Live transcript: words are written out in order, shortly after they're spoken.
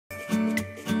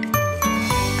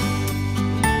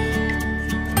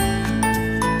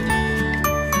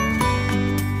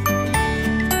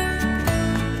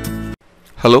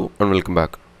Hello and welcome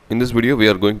back. In this video we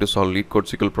are going to solve LeetCode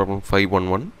SQL problem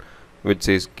 511 which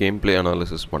says gameplay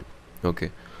analysis 1. Okay.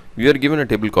 We are given a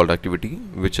table called activity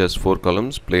which has 4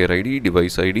 columns: player ID,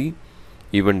 device ID,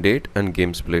 event date and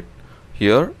games played.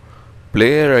 Here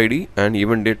player ID and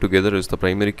event date together is the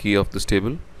primary key of this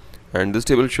table, and this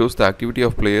table shows the activity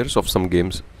of players of some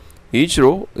games. Each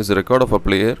row is a record of a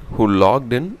player who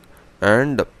logged in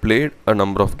and played a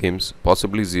number of games,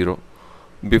 possibly 0,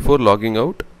 before logging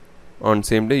out on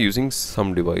same day using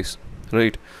some device,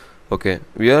 right? Okay,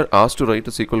 we are asked to write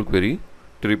a SQL query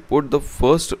to report the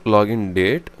first login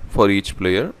date for each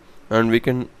player, and we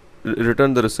can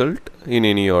return the result in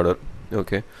any order.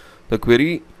 Okay, the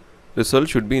query result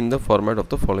should be in the format of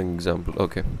the following example.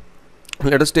 Okay,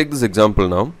 let us take this example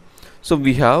now. So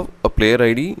we have a player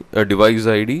ID, a device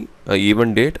ID, a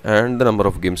event date and the number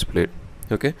of games played.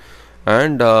 Okay,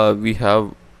 and we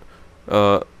have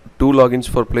 2 logins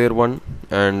for player 1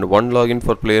 and 1 login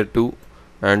for player 2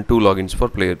 and 2 logins for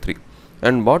player 3.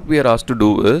 And what we are asked to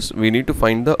do is we need to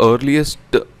find the earliest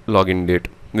login date,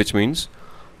 which means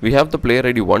we have the player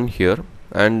ID 1 here,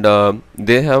 and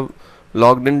they have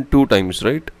logged in 2 times,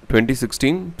 right?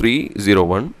 2016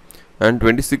 301 and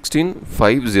 2016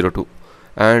 502,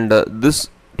 and this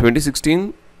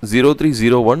 2016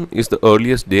 0301 is the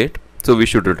earliest date, so we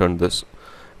should return this.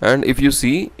 And if you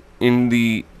see in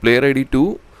the player ID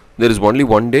 2 there is only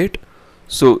one date,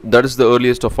 so that is the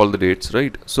earliest of all the dates,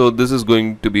 right? So this is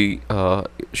going to be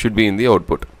should be in the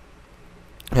output.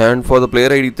 And for the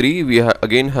player ID 3 we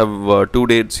again have 2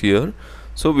 dates here,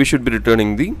 so we should be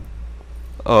returning the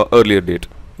earlier date,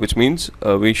 which means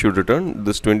we should return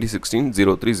this 2016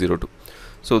 0302.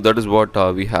 So that is what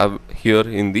we have here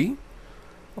in the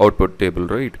output table,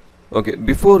 right? Okay,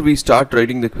 before we start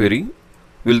writing the query,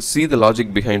 we'll see the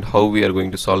logic behind how we are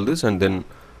going to solve this, and then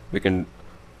we can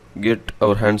get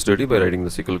our hands dirty by writing the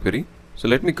SQL query. So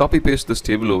let me copy paste this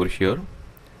table over here,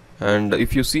 and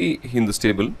if you see in this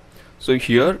table, so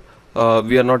here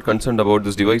we are not concerned about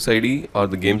this device ID or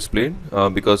the games played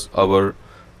because our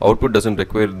output doesn't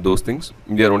require those things.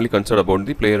 We are only concerned about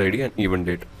the player ID and event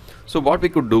date. So what we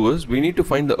could do is we need to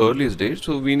find the earliest date,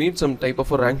 so we need some type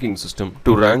of a ranking system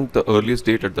to rank the earliest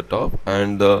date at the top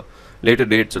and the later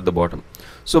dates at the bottom.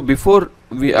 So before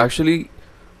we actually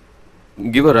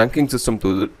give a ranking system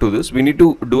to this, we need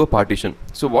to do a partition.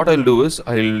 So what I'll do is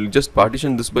I'll just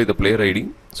partition this by the player ID.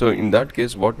 So in that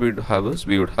case what we would have is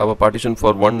we would have a partition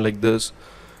for 1 like this,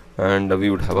 and we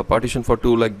would have a partition for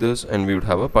 2 like this, and we would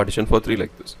have a partition for 3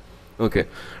 like this. Okay,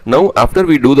 now after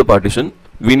we do the partition,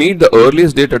 we need the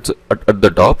earliest date at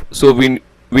the top, so we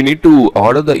need to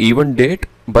order the event date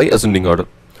by ascending order.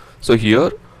 So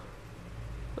here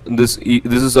this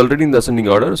is already in the ascending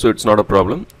order, so it's not a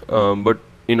problem, but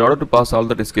in order to pass all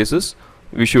the test cases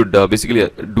we should basically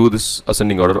do this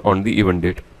ascending order on the event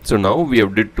date. So now we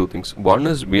have did 2 things. One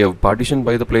is we have partitioned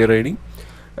by the player ID,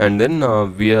 and then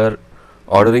we are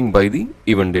ordering by the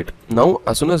event date. Now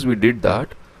as soon as we did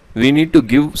that, we need to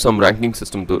give some ranking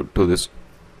system to this.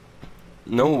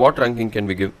 Now what ranking can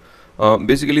we give?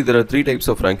 Basically there are 3 types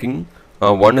of ranking.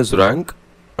 One is rank,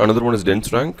 another one is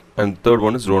dense rank, and third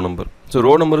one is row number. So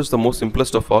row number is the most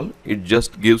simplest of all. It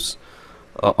just gives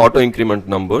auto increment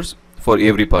numbers for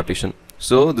every partition.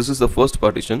 So this is the first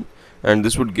partition, and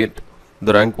this would get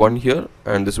the rank 1 here,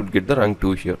 and this would get the rank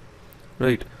 2 here,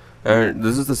 right? And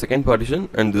this is the second partition,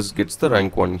 and this gets the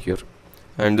rank 1 here.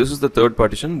 And this is the third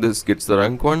partition, this gets the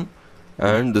rank 1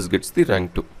 and this gets the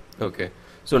rank 2. Okay,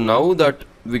 so now that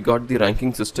we got the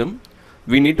ranking system,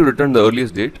 we need to return the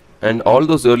earliest date, and all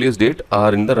those earliest date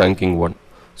are in the ranking 1.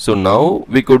 So now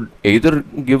we could either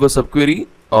give a subquery,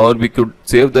 or we could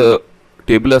save the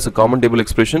table as a common table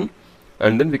expression,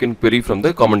 and then we can query from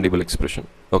the common table expression.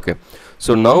 Okay,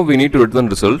 so now we need to return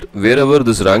result wherever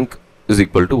this rank is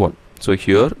equal to 1. So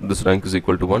here this rank is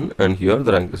equal to 1, and here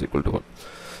the rank is equal to 1.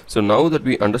 So now that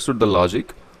we understood the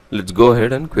logic, let's go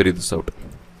ahead and query this out.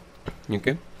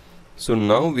 Okay, so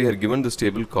now we are given this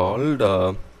table called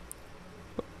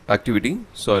activity.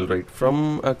 So I'll write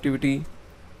from activity.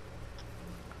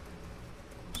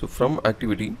 So from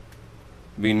activity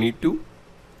we need to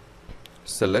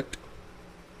select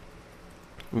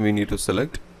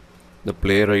the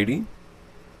player ID,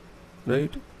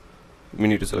 right? We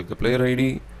need to select the player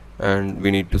ID, and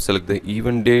we need to select the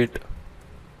event date,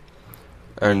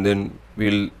 and then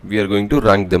we are going to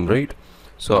rank them, right?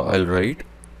 So I'll write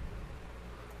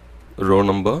row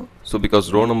number, so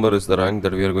because row number is the rank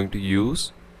that we are going to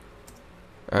use,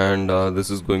 and this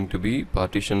is going to be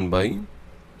partitioned by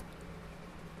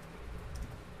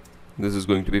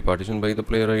the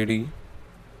player ID,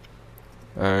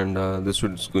 and this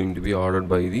is going to be ordered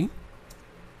by the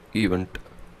event.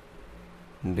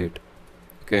 date.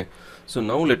 Okay, so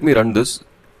now let me run this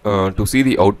to see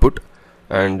the output,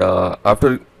 and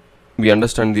after we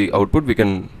understand the output, we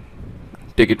can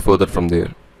take it further from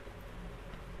there.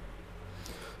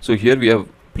 So here we have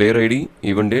player ID,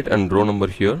 event date, and row number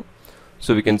here.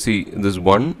 So we can see this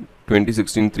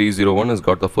 1-2016-301 has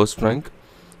got the first rank,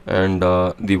 and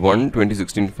the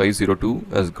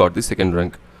 1-2016-502 has got the second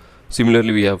rank.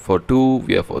 Similarly, we have for 2,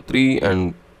 we have for 3,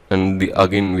 and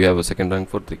again we have a second rank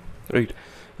for 3, right?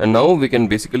 And now we can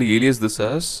basically alias this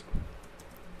as,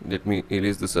 let me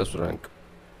alias this as rank.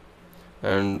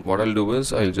 And what I'll do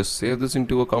is I'll just save this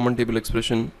into a common table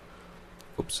expression.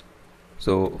 Oops.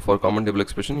 So for common table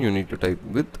expression, you need to type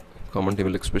with common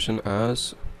table expression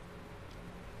as.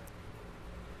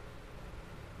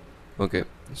 Okay,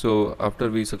 so after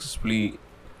we successfully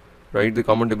write the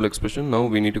common table expression, now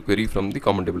we need to query from the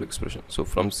common table expression. So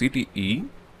from CTE,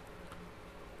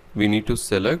 we need to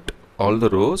select all the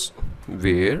rows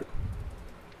where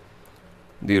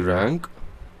the rank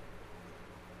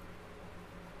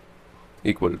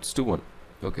equals to 1.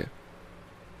 Okay,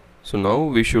 so now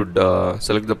we should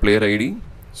select the player ID.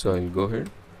 So I'll go ahead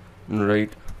and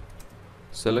write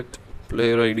select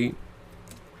player ID,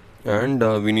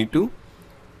 and we need to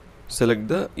select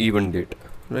the event date,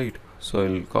 right? So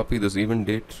I'll copy this event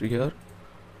date here.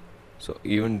 So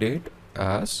event date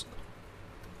as,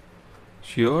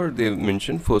 here they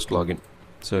mentioned first login,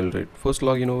 so I'll write first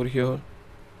login over here,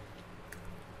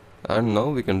 and now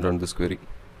we can run this query.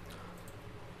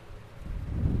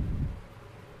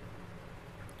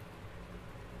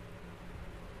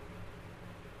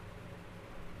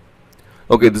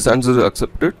 Okay, this answer is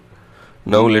accepted.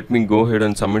 Now let me go ahead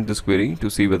and submit this query to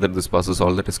see whether this passes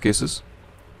all the test cases.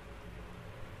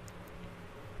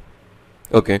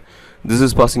 Okay, this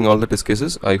is passing all the test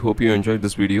cases. I hope you enjoyed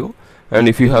this video, and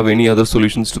if you have any other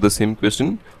solutions to the same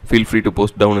question, feel free to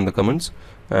post down in the comments.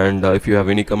 And if you have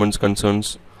any comments,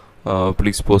 concerns,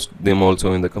 please post them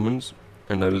also in the comments,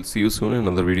 and I will see you soon in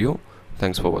another video.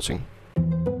 Thanks for watching.